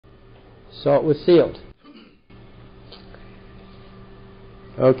So it was sealed.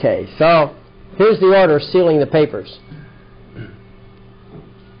 Okay, so here's the order sealing the papers.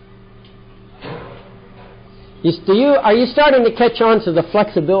 Are you starting to catch on to the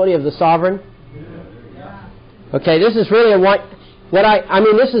flexibility of the sovereign? Okay, this is really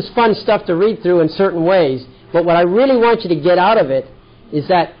this is fun stuff to read through in certain ways, but what I really want you to get out of it is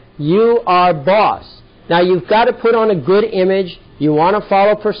that you are boss. Now, you've got to put on a good image. You want to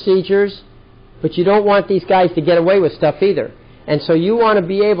follow procedures, but you don't want these guys to get away with stuff either. And so you want to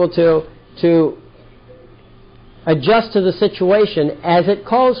be able to adjust to the situation as it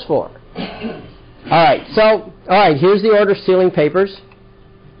calls for. All right, here's the order sealing papers.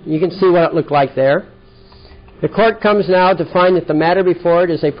 You can see what it looked like there. The court comes now to find that the matter before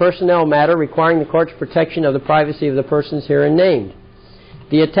it is a personnel matter requiring the court's protection of the privacy of the persons herein named.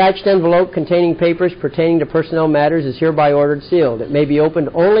 The attached envelope containing papers pertaining to personnel matters is hereby ordered sealed. It may be opened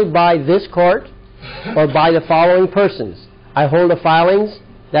only by this court or by the following persons. I hold the filings,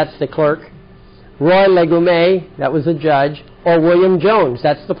 that's the clerk. Roy Legume, that was the judge, or William Jones,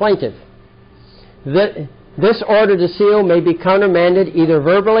 that's the plaintiff. This order to seal may be countermanded either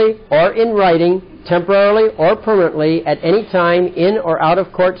verbally or in writing, temporarily or permanently, at any time in or out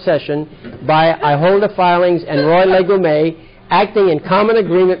of court session by I hold the filings and Roy Legume, acting in common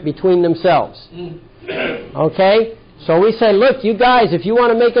agreement between themselves. Okay? So we say, look, you guys, if you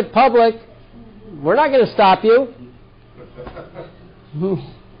want to make it public, we're not going to stop you.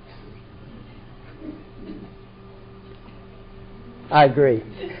 I agree.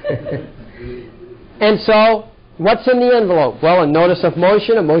 And so, what's in the envelope? Well, a notice of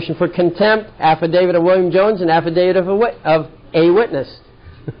motion, a motion for contempt, affidavit of William Jones, and affidavit of a witness.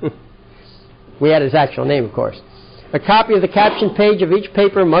 We had his actual name, of course. A copy of the caption page of each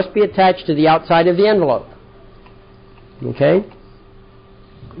paper must be attached to the outside of the envelope. Okay?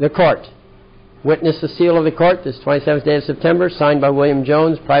 The court. Witness the seal of the court, this 27th day of September, signed by William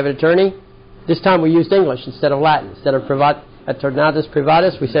Jones, private attorney. This time we used English instead of Latin. Instead of attornatus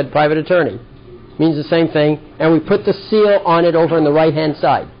privatus, we said private attorney. Means the same thing. And we put the seal on it over on the right-hand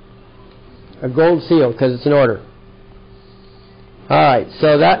side. A gold seal, because it's an order. All right,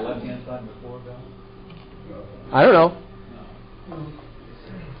 so that... I don't know.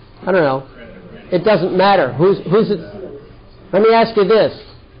 It doesn't matter. Who's it? Let me ask you this.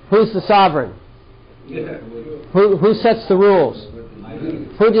 Who's the sovereign? Who sets the rules?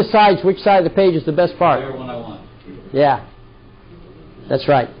 Who decides which side of the page is the best part? Yeah. That's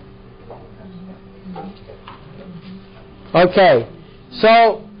right. Okay.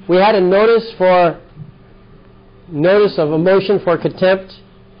 So we had a notice of a motion for contempt,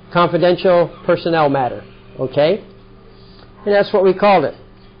 confidential personnel matter. Okay? And that's what we called it.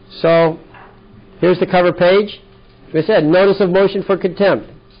 So, here's the cover page. We said, notice of motion for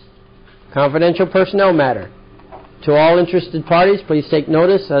contempt, confidential personnel matter. To all interested parties, please take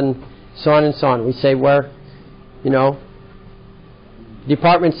notice, and so on and so on. We say where,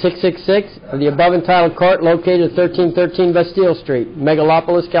 Department 666 of the above entitled court located at 1313 Bastille Street,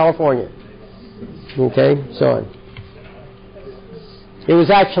 Megalopolis, California. Okay, so on. It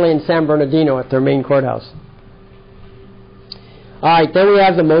was actually in San Bernardino at their main courthouse. All right, then we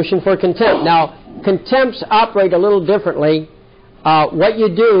have the motion for contempt. Now, contempts operate a little differently. What you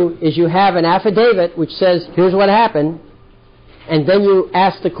do is you have an affidavit which says, here's what happened, and then you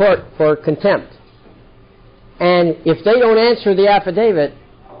ask the court for contempt. And if they don't answer the affidavit,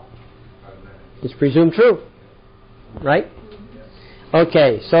 it's presumed true. Right?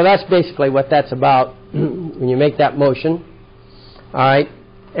 Okay, so that's basically what that's about when you make that motion. All right.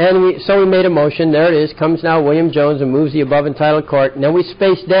 And so we made a motion. There it is. Comes now William Jones and moves the above entitled court. And then we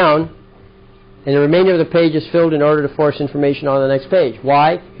space down, and the remainder of the page is filled in order to force information on the next page.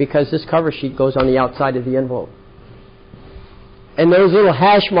 Why? Because this cover sheet goes on the outside of the envelope. And those little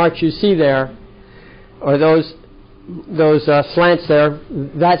hash marks you see there, or those slants there,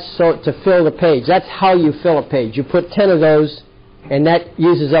 that's so to fill the page. That's how you fill a page. You put 10 of those, and that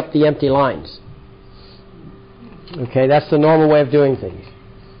uses up the empty lines. Okay, that's the normal way of doing things.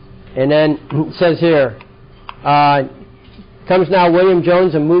 And then it says here, comes now William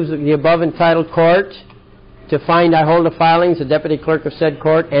Jones and moves the above entitled court to find I hold the filings, the deputy clerk of said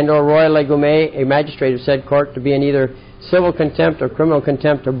court, and or Roy Legume, a magistrate of said court, to be in either civil contempt or criminal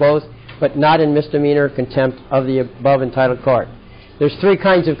contempt or both, but not in misdemeanor contempt of the above entitled court. There's 3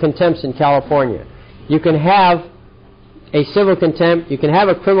 kinds of contempts in California. You can have a civil contempt, you can have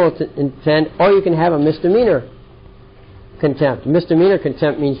a criminal contempt, or you can have a misdemeanor contempt. Misdemeanor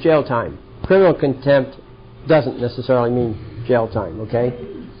contempt means jail time. Criminal contempt doesn't necessarily mean jail time, okay?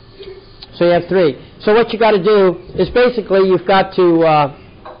 So you have 3. So what you got to do is basically you've got to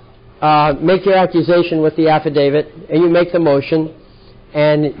make your accusation with the affidavit, and you make the motion,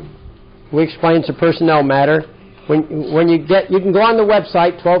 and we explain it's a personnel matter. When you can go on the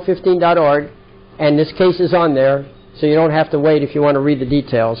website, 1215.org, and this case is on there, so you don't have to wait if you want to read the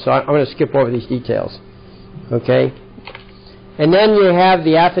details. So I'm going to skip over these details. Okay? And then you have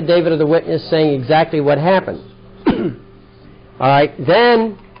the affidavit of the witness saying exactly what happened. All right.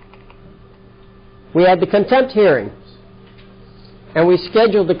 Then we had the contempt hearing. And we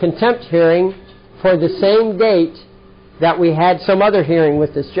scheduled the contempt hearing for the same date that we had some other hearing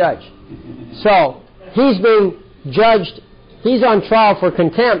with this judge. So he's being judged, he's on trial for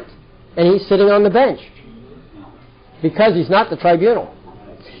contempt, and he's sitting on the bench because he's not the tribunal.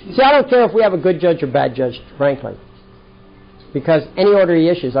 See, I don't care if we have a good judge or bad judge, frankly, because any order he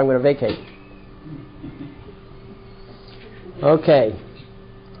issues, I'm going to vacate. Okay.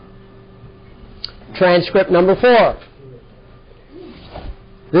 Transcript number 4.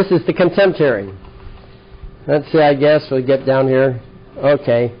 This is the contempt hearing. Let's see, I guess we'll get down here.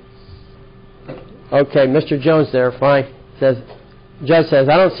 Okay. Okay, Mr. Jones there, fine. Judge says,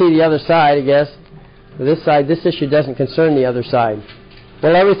 I don't see the other side, I guess. For this side, this issue doesn't concern the other side.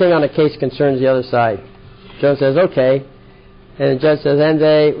 Well, everything on the case concerns the other side. Jones says, okay. And the judge says,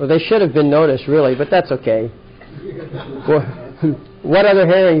 they should have been noticed, really, but that's okay. What other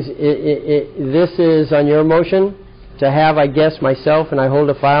hearings? This is on your motion to have, I guess, myself and I hold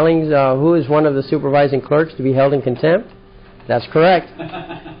the filings. Who is one of the supervising clerks to be held in contempt? That's correct.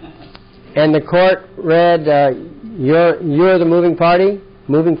 And the court read, you're the moving party,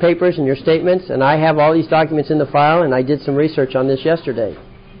 moving papers and your statements, and I have all these documents in the file, and I did some research on this yesterday.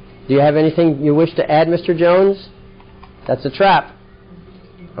 Do you have anything you wish to add, Mr. Jones? That's a trap.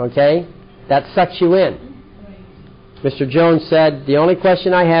 Okay? That sucks you in. Mr. Jones said, the only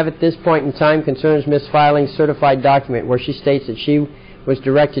question I have at this point in time concerns Ms. Filing's certified document where she states that she was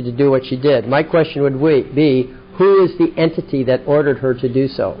directed to do what she did. My question would be, who is the entity that ordered her to do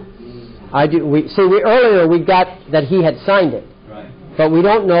so? Earlier we got that he had signed it, right, but we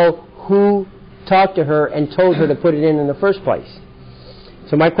don't know who talked to her and told her to put it in the first place.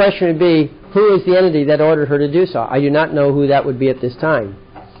 So my question would be, who is the entity that ordered her to do so? I do not know who that would be at this time.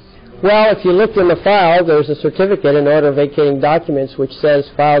 Well, if you look in the file, there's a certificate in order vacating documents which says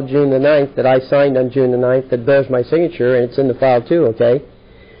filed June the 9th, that I signed on June the 9th, that bears my signature, and it's in the file too, okay?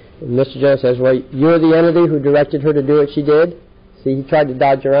 And Mr. Jones says, well, you're the entity who directed her to do what she did? See, he tried to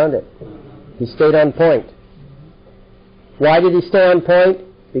dodge around it. He stayed on point. Why did he stay on point?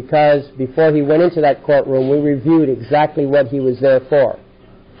 Because before he went into that courtroom, we reviewed exactly what he was there for.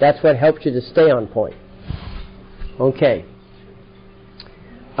 That's what helped you to stay on point. Okay.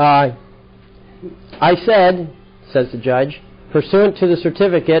 I said, says the judge, pursuant to the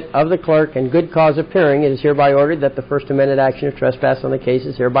certificate of the clerk and good cause appearing, it is hereby ordered that the First Amendment action of trespass on the case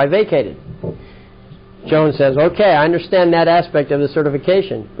is hereby vacated. Jones says, okay, I understand that aspect of the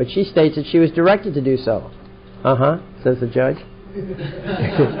certification, but she states that she was directed to do so. Says the judge.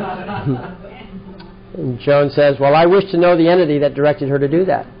 And Jones says, well, I wish to know the entity that directed her to do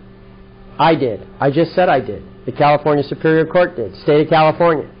that. I did. I just said I did. The California Superior Court did. State of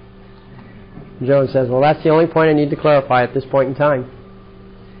California. Jones says, well, that's the only point I need to clarify at this point in time.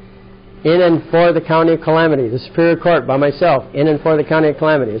 In and for the County of Calamity. The Superior Court by myself. In and for the County of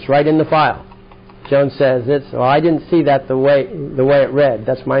Calamity. It's right in the file. Jones says, well, I didn't see that the way it read.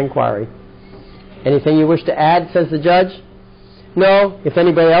 That's my inquiry. Anything you wish to add, says the judge? No. If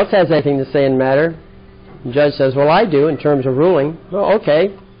anybody else has anything to say in the matter. The judge says, well, I do in terms of ruling. Well,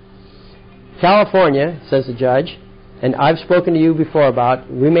 okay. California, says the judge, and I've spoken to you before about,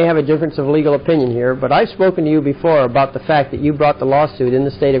 we may have a difference of legal opinion here, but I've spoken to you before about the fact that you brought the lawsuit in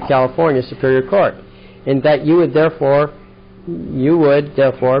the state of California Superior Court, and that you would therefore,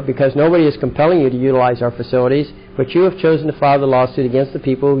 because nobody is compelling you to utilize our facilities, but you have chosen to file the lawsuit against the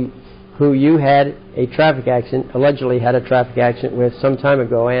people who you had a traffic accident, allegedly had a traffic accident with some time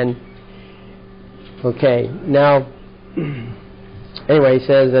ago, and, okay, now, anyway, he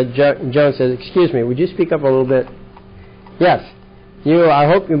says, Jones says, excuse me, would you speak up a little bit? Yes. I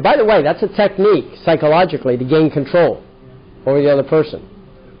hope, by the way, that's a technique, psychologically, to gain control over the other person.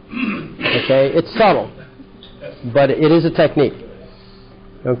 Okay? It's subtle, but it is a technique.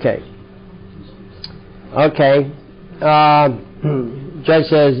 Okay. Okay. Judge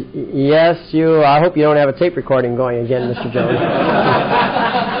says, yes, I hope you don't have a tape recording going again, Mr. Jones.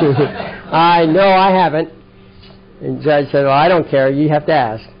 No, I haven't. And the judge said, well, I don't care. You have to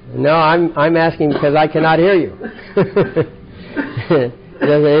ask. No, I'm asking because I cannot hear you.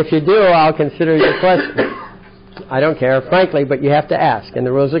 If you do, I'll consider your question. I don't care, frankly, but you have to ask. And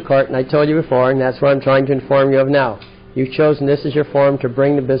the rules of the court, and I told you before, and that's what I'm trying to inform you of now. you've chosen this as your forum to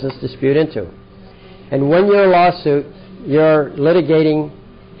bring the business dispute into. And when your lawsuit, your litigating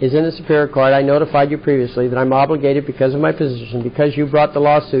is in the Superior Court, I notified you previously that I'm obligated because of my position, because you brought the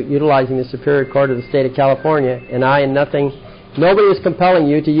lawsuit utilizing the Superior Court of the State of California, and nobody is compelling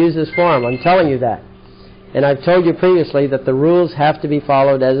you to use this forum. I'm telling you that. And I've told you previously that the rules have to be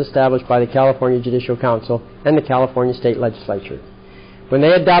followed as established by the California Judicial Council and the California State Legislature. When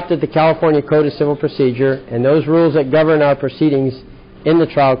they adopted the California Code of Civil Procedure and those rules that govern our proceedings in the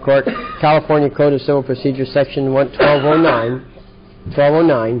trial court, California Code of Civil Procedure Section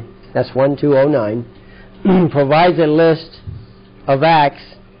 1209, that's 1209, provides a list of acts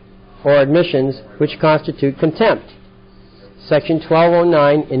or admissions which constitute contempt. Section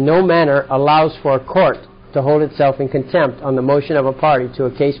 1209 in no manner allows for a court to hold itself in contempt on the motion of a party to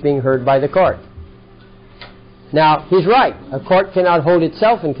a case being heard by the court. Now, he's right. A court cannot hold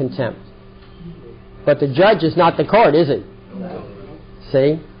itself in contempt. But the judge is not the court, is it?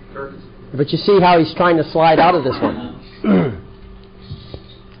 See? But you see how he's trying to slide out of this one.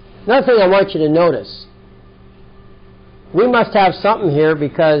 Another thing I want you to notice. We must have something here,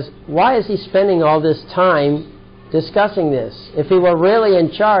 because why is he spending all this time discussing this? If he were really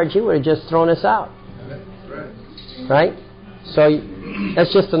in charge, he would have just thrown us out. Right? So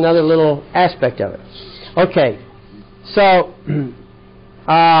that's just another little aspect of it. Okay. So,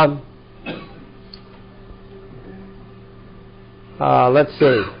 let's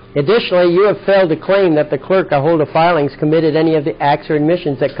see. Additionally, you have failed to claim that the clerk or holder of filings committed any of the acts or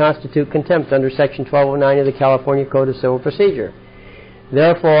admissions that constitute contempt under Section 1209 of the California Code of Civil Procedure.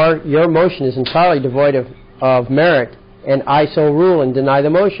 Therefore, your motion is entirely devoid of merit, and I so rule and deny the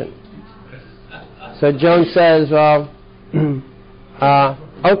motion. So Jones says,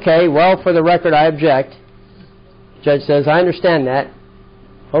 okay, well, for the record, I object. Judge says, I understand that.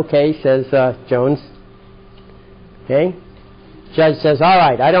 Okay, says Jones. Okay. Judge says, all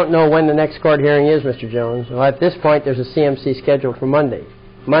right, I don't know when the next court hearing is, Mr. Jones. Well, at this point, there's a CMC scheduled for Monday.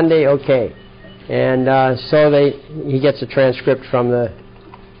 Monday, okay. And so he gets a transcript from the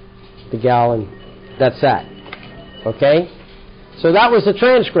gal, and that's that. Okay? So that was the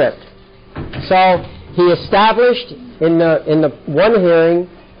transcript. So he established in the one hearing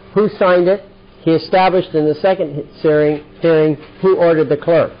who signed it. He established in the second hearing who ordered the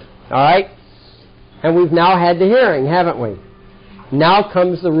clerk. All right? And we've now had the hearing, haven't we? Now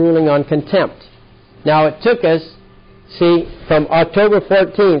comes the ruling on contempt. Now it took us, see, from October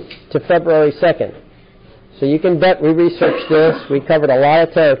 14th to February 2nd. So you can bet we researched this. We covered a lot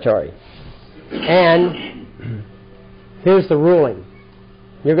of territory. And here's the ruling.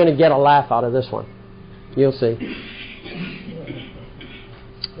 You're going to get a laugh out of this one. You'll see.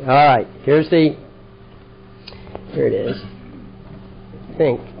 All right. Here it is. I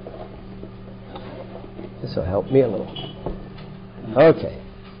think this will help me a little. Okay.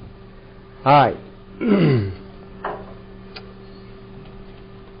 All right.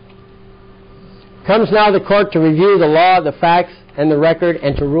 Comes now the court to review the law, the facts, and the record,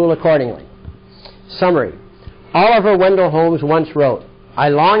 and to rule accordingly. Summary. Oliver Wendell Holmes once wrote, I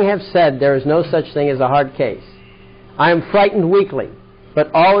long have said there is no such thing as a hard case. I am frightened weakly,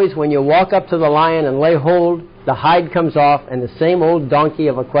 but always when you walk up to the lion and lay hold, the hide comes off, and the same old donkey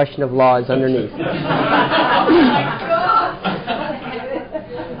of a question of law is underneath.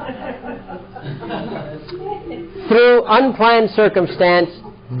 Through unplanned circumstance,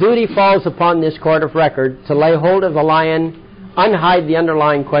 duty falls upon this court of record to lay hold of the lion, unhide the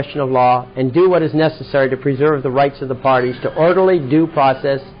underlying question of law, and do what is necessary to preserve the rights of the parties to orderly due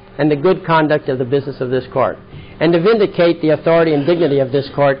process and the good conduct of the business of this court, and to vindicate the authority and dignity of this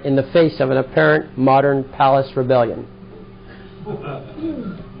court in the face of an apparent modern palace rebellion.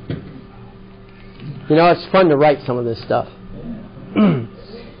 You know, it's fun to write some of this stuff.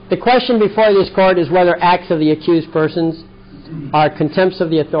 The question before this court is whether acts of the accused persons are contempts of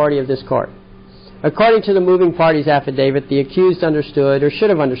the authority of this court. According to the moving party's affidavit, the accused understood, or should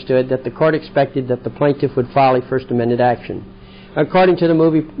have understood, that the court expected that the plaintiff would file a First Amendment action. According to the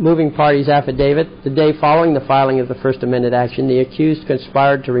moving party's affidavit, the day following the filing of the First Amendment action, the accused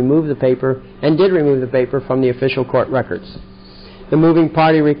conspired to remove the paper, and did remove the paper from the official court records. The moving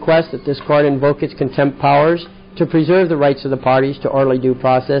party requests that this court invoke its contempt powers to preserve the rights of the parties to orderly due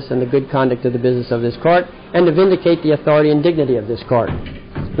process and the good conduct of the business of this court, and to vindicate the authority and dignity of this court.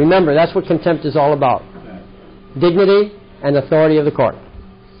 Remember, that's what contempt is all about. Dignity and authority of the court.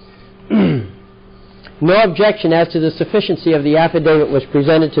 No objection as to the sufficiency of the affidavit was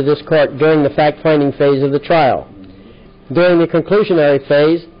presented to this court during the fact-finding phase of the trial. During the conclusionary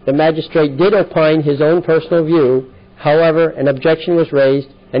phase, the magistrate did opine his own personal view. However, an objection was raised,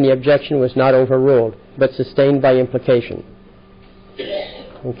 and the objection was not overruled. but sustained by implication.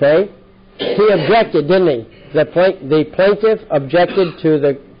 Okay? He objected, didn't he? The plaintiff objected to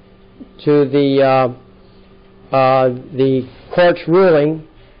the court's ruling,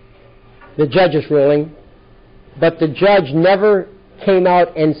 the judge's ruling, but the judge never came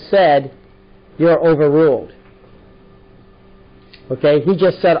out and said, "You're overruled." Okay? He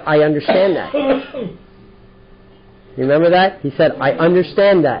just said, "I understand that." You remember that? He said, "I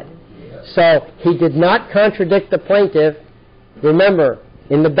understand that." So he did not contradict the plaintiff. Remember,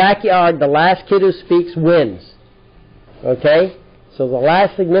 in the backyard, the last kid who speaks wins. Okay? So the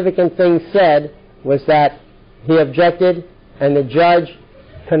last significant thing said was that he objected and the judge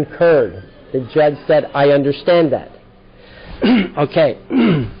concurred. The judge said, "I understand that." Okay.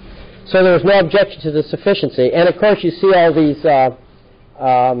 So there was no objection to the sufficiency. And of course you see all these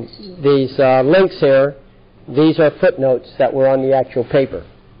links here. These are footnotes that were on the actual paper.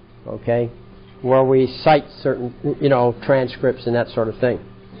 Okay? Where we cite certain, transcripts and that sort of thing.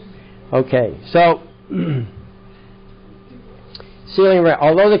 Okay, so sealing.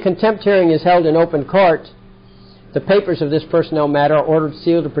 Although the contempt hearing is held in open court, the papers of this personnel matter are ordered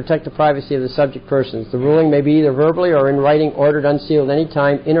sealed to protect the privacy of the subject persons. The ruling may be either verbally or in writing ordered unsealed any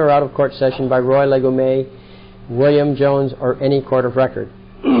time in or out of court session by Roy Legomé, William Jones, or any court of record.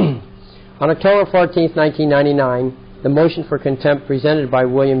 On October 14, 1999, the motion for contempt presented by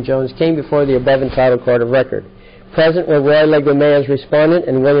William Jones came before the above entitled court of record. Present were Roy Legomé as respondent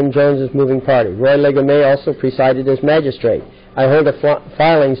and William Jones as moving party. Roy Legomé also presided as magistrate. I heard the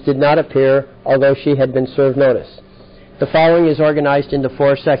filings did not appear, although she had been served notice. The following is organized into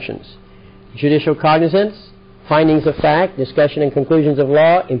 4 sections: judicial cognizance, findings of fact, discussion and conclusions of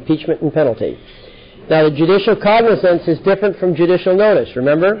law, impeachment and penalty. Now the judicial cognizance is different from judicial notice,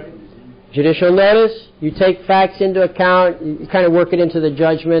 remember? Judicial notice, you take facts into account, you kind of work it into the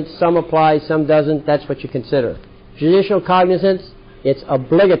judgment, some apply, some doesn't, that's what you consider. Judicial cognizance, it's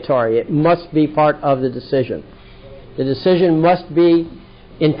obligatory, it must be part of the decision. The decision must be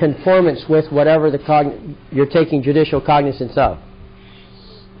in conformance with whatever you're taking judicial cognizance of.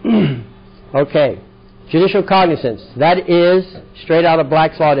 Okay, judicial cognizance, that is, straight out of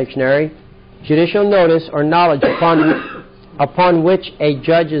Black's Law Dictionary, judicial notice or knowledge upon which a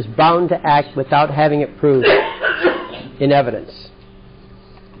judge is bound to act without having it proved in evidence.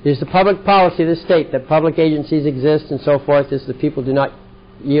 It is the public policy of the state that public agencies exist and so forth as the people do not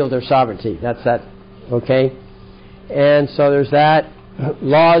yield their sovereignty. That's that, okay? And so there's that.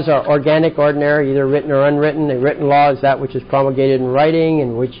 Laws are organic, ordinary, either written or unwritten. A written law is that which is promulgated in writing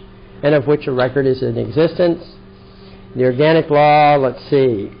and of which a record is in existence. The organic law, let's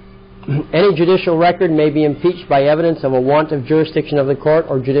see. Any judicial record may be impeached by evidence of a want of jurisdiction of the court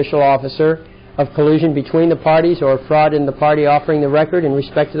or judicial officer, of collusion between the parties, or fraud in the party offering the record in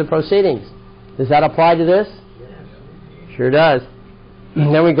respect to the proceedings. Does that apply to this? Sure does.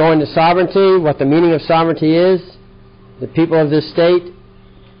 Then we go into sovereignty, what the meaning of sovereignty is. The people of this state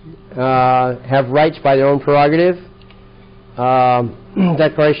have rights by their own prerogative.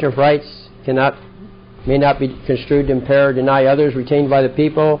 Declaration of rights may not be construed to impair or deny others retained by the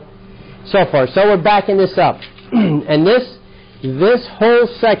people, so forth. So we're backing this up. And this whole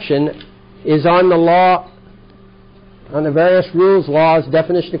section is on the law, on the various rules, laws,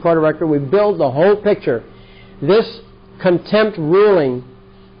 definition of court of record. We build the whole picture. This contempt ruling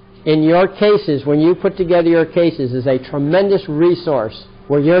in your cases, when you put together your cases, is a tremendous resource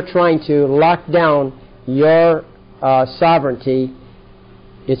where you're trying to lock down your sovereignty.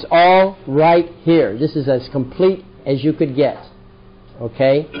 It's all right here. This is as complete as you could get.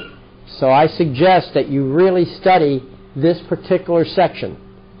 Okay? So I suggest that you really study this particular section.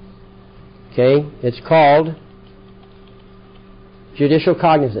 Okay? It's called Judicial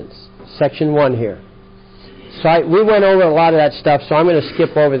Cognizance, Section 1 here. So we went over a lot of that stuff, so I'm going to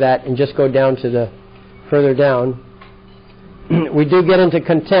skip over that and just go down to the further down. We do get into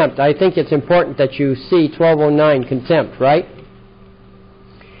contempt. I think it's important that you see 1209 contempt, right?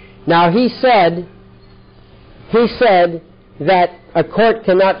 Now he said that a court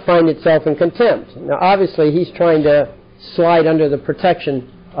cannot find itself in contempt. Now obviously he's trying to slide under the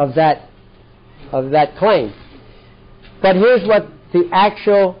protection of that claim. But here's what the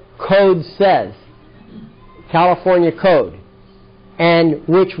actual code says. California Code, and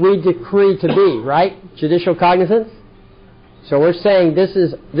which we decree to be, right? Judicial cognizance. So we're saying this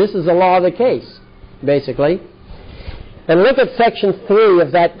is the law of the case, basically. And look at Section 3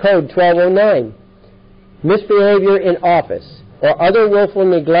 of that code, 1209. Misbehavior in office or other willful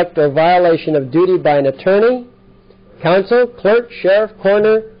neglect or violation of duty by an attorney, counsel, clerk, sheriff,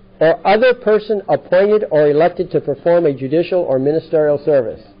 coroner, or other person appointed or elected to perform a judicial or ministerial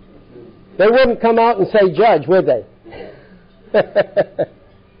service. They wouldn't come out and say judge, would they?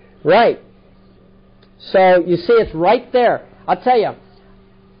 Right. So you see, it's right there. I'll tell you,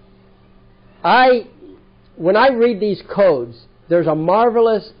 when I read these codes, there's a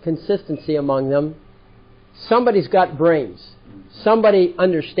marvelous consistency among them. Somebody's got brains. Somebody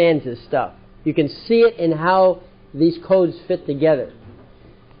understands this stuff. You can see it in how these codes fit together.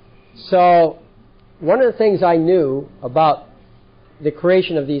 So one of the things I knew about the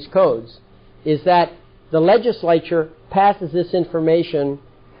creation of these codes is that the legislature passes this information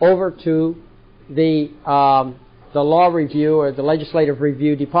over to the law review or the legislative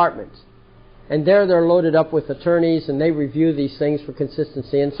review department. And there they're loaded up with attorneys, and they review these things for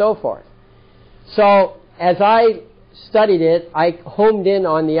consistency and so forth. So as I studied it, I homed in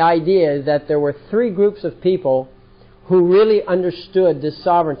on the idea that there were three groups of people who really understood this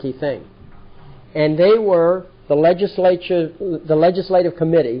sovereignty thing. And they were the legislative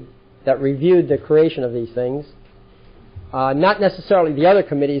committee that reviewed the creation of these things, not necessarily the other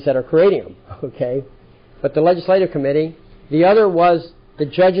committees that are creating them, okay, but the legislative committee. The other was the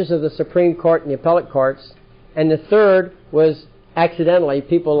judges of the Supreme Court and the appellate courts, and the third was accidentally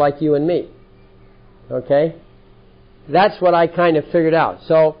people like you and me, okay. That's what I kind of figured out.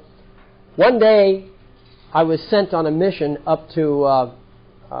 So one day I was sent on a mission up to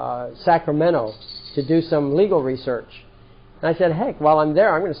Sacramento to do some legal research. And I said, heck, while I'm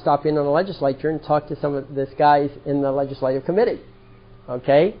there, I'm going to stop in on the legislature and talk to some of these guys in the legislative committee.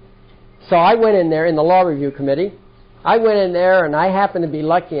 Okay? So I went in there in the law review committee. I went in there, and I happened to be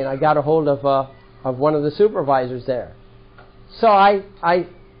lucky, and I got a hold of one of the supervisors there. So I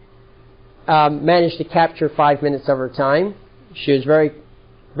managed to capture 5 minutes of her time. She was very,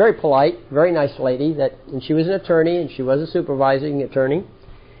 very polite, very nice lady, and she was an attorney, and she was a supervising attorney.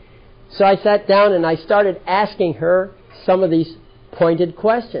 So I sat down and I started asking her some of these pointed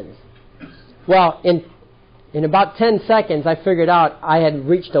questions. Well, in about 10 seconds, I figured out I had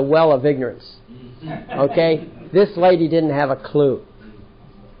reached a well of ignorance. Okay? This lady didn't have a clue.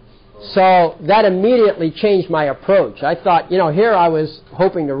 So that immediately changed my approach. I thought, here I was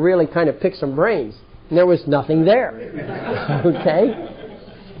hoping to really kind of pick some brains, and there was nothing there. Okay?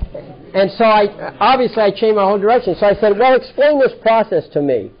 And so I changed my whole direction. So I said, well, explain this process to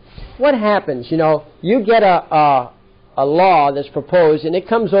me. What happens? You get a law that's proposed, and it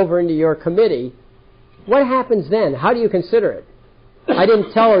comes over into your committee. What happens then? How do you consider it? I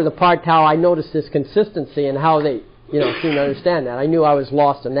didn't tell her the part how I noticed this consistency and how they, seemed to understand that. I knew I was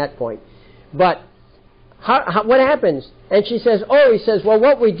lost on that point. But what happens? And he says, well,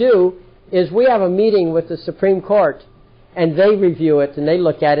 what we do is we have a meeting with the Supreme Court, and they review it, and they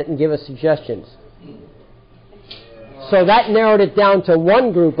look at it and give us suggestions. So that narrowed it down to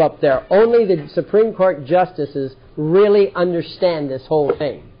one group up there. Only the Supreme Court justices really understand this whole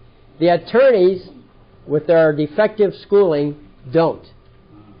thing. The attorneys, with their defective schooling, don't.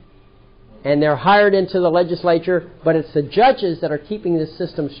 And they're hired into the legislature, but it's the judges that are keeping this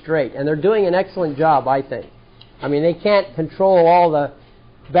system straight. And they're doing an excellent job, I think. I mean, they can't control all the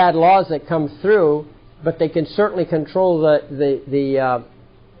bad laws that come through, but they can certainly control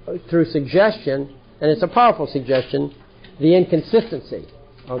through suggestion, and it's a powerful suggestion, the inconsistency.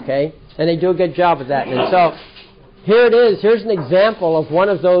 Okay? And they do a good job of that. And so here it is. Here's an example of one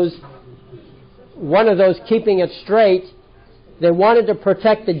of those keeping it straight. They wanted to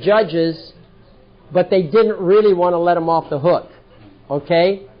protect the judges, but they didn't really want to let them off the hook.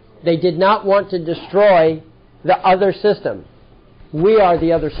 Okay? They did not want to destroy the other system. We are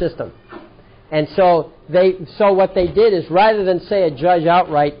the other system. And so what they did is, rather than say a judge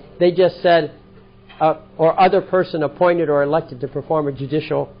outright, they just said, or other person appointed or elected to perform a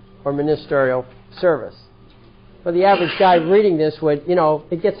judicial or ministerial service. For the average guy reading this would,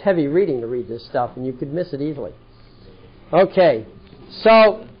 it gets heavy reading to read this stuff, and you could miss it easily. Okay,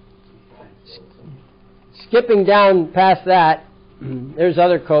 so skipping down past that, there's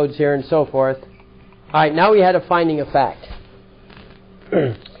other codes here and so forth. All right, now we had a finding of fact.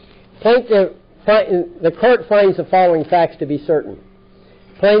 The court finds the following facts to be certain.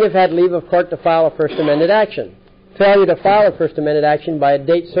 Plaintiff had leave of court to file a First Amendment action. Failure to file a First Amendment action by a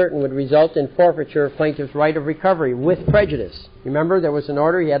date certain would result in forfeiture of plaintiff's right of recovery with prejudice. Remember, there was an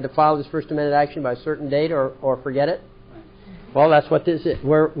order. He had to file his First Amendment action by a certain date or forget it. Well, that's what this is.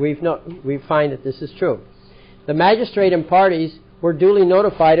 We find that this is true. The magistrate and parties were duly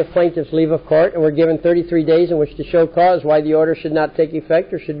notified of plaintiff's leave of court and were given 33 days in which to show cause why the order should not take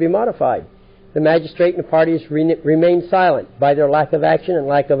effect or should be modified. The magistrate and the parties remained silent. By their lack of action and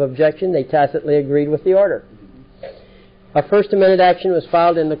lack of objection, they tacitly agreed with the order. A First Amendment action was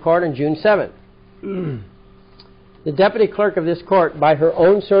filed in the court on June 7th. the deputy clerk of this court, by her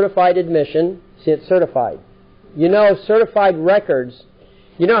own certified admission, see it's certified. You know, certified records,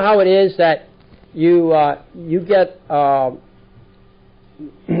 you know how it is that you get,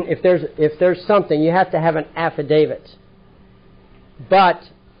 if there's something, you have to have an affidavit. But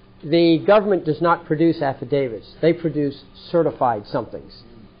the government does not produce affidavits. They produce certified somethings,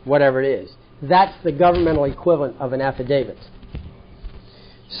 whatever it is. That's the governmental equivalent of an affidavit.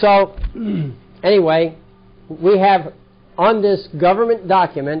 So, anyway, we have on this government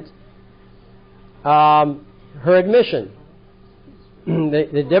document her admission.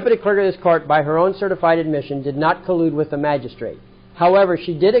 The deputy clerk of this court, by her own certified admission, did not collude with the magistrate. However,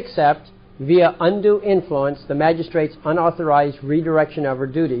 she did accept, via undue influence, the magistrate's unauthorized redirection of her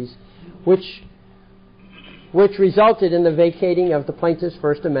duties, which resulted in the vacating of the plaintiff's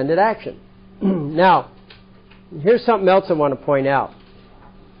first amended action. Now, here's something else I want to point out.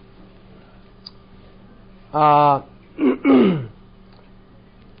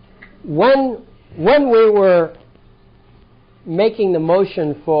 When we were making the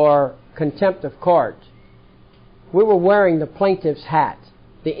motion for contempt of court, we were wearing the plaintiff's hat,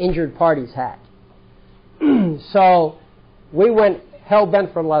 the injured party's hat. So we went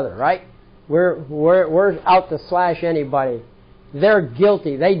hell-bent for leather, right? We're out to slash anybody. They're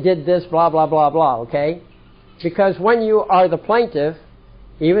guilty. They did this, blah, blah, blah, blah, okay? Because when you are the plaintiff,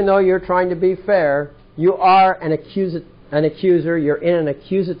 even though you're trying to be fair, you are an accuser, you're in an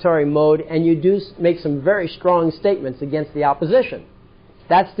accusatory mode, and you do make some very strong statements against the opposition.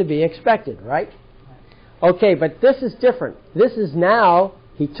 That's to be expected, right? Okay, but this is different. This is now,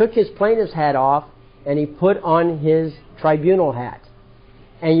 he took his plaintiff's hat off, and he put on his tribunal hat.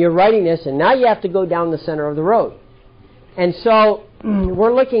 And you're writing this, and now you have to go down the center of the road. And so,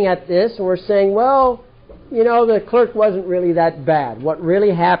 we're looking at this, and we're saying, well, you know, the clerk wasn't really that bad. What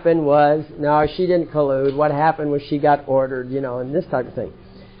really happened was, no, she didn't collude. What happened was she got ordered, you know, and this type of thing.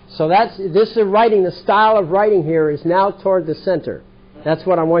 So this is writing, the style of writing here is now toward the center. That's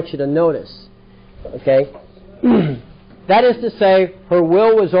what I want you to notice. Okay? That is to say, her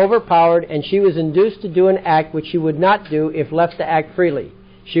will was overpowered and she was induced to do an act which she would not do if left to act freely.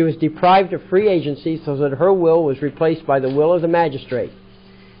 She was deprived of free agency so that her will was replaced by the will of the magistrate.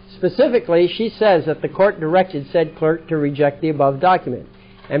 Specifically, she says that the court directed said clerk to reject the above document.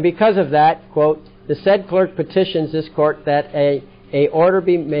 And because of that, quote, the said clerk petitions this court that a order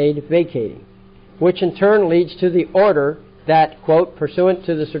be made vacating, which in turn leads to the order that, quote, pursuant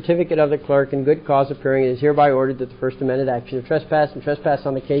to the certificate of the clerk in good cause appearing, it is hereby ordered that the First Amendment action of trespass and trespass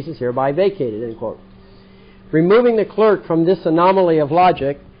on the case is hereby vacated, end quote. Removing the clerk from this anomaly of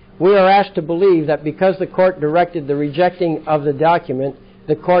logic, we are asked to believe that because the court directed the rejecting of the document,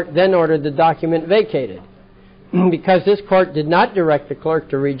 the court then ordered the document vacated. Because this court did not direct the clerk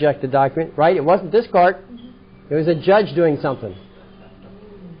to reject the document, right? It wasn't this court. It was a judge doing something.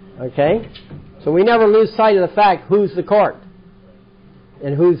 Okay? So we never lose sight of the fact who's the court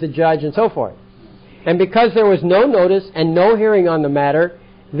and who's the judge and so forth. And because there was no notice and no hearing on the matter,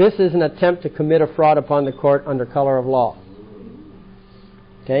 this is an attempt to commit a fraud upon the court under color of law.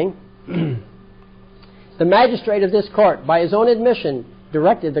 Okay? The magistrate of this court, by his own admission,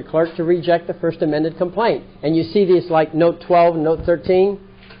 directed the clerk to reject the First Amended complaint. And you see these like Note 12 and Note 13.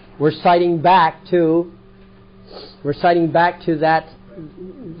 We're citing back to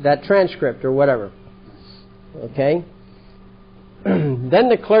that transcript or whatever. Okay? Then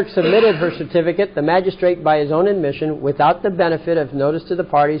the clerk submitted her certificate. The magistrate, by his own admission, without the benefit of notice to the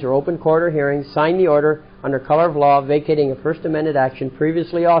parties or open court or hearing, signed the order under color of law vacating a First Amendment action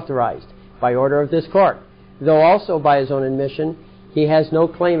previously authorized by order of this court. Though also by his own admission, he has no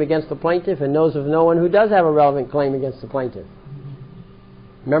claim against the plaintiff and knows of no one who does have a relevant claim against the plaintiff.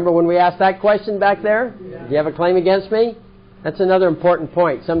 Remember when we asked that question back there? Yeah. Do you have a claim against me? That's another important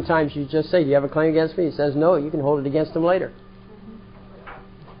point. Sometimes you just say, do you have a claim against me? He says, no, you can hold it against him later.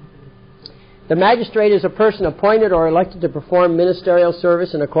 The magistrate is a person appointed or elected to perform ministerial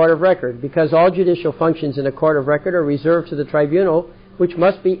service in a court of record, because all judicial functions in a court of record are reserved to the tribunal, which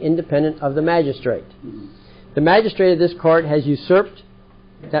must be independent of the magistrate. The magistrate of this court has usurped,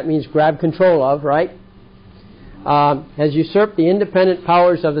 that means grab control of, right? Has usurped the independent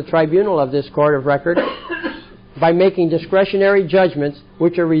powers of the tribunal of this court of record by making discretionary judgments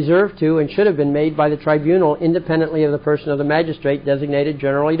which are reserved to and should have been made by the tribunal independently of the person of the magistrate designated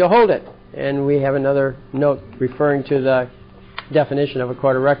generally to hold it. And we have another note referring to the definition of a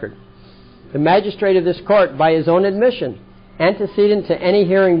court of record. The magistrate of this court, by his own admission, antecedent to any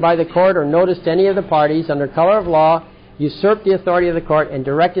hearing by the court or notice to any of the parties under color of law, usurped the authority of the court and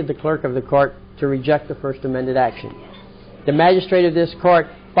directed the clerk of the court to reject the First Amended action. The magistrate of this court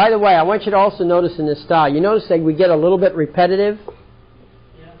By the way, I want you to also notice in this style, you notice that we get a little bit repetitive.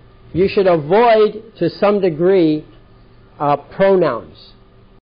 You should avoid, to some degree, pronouns.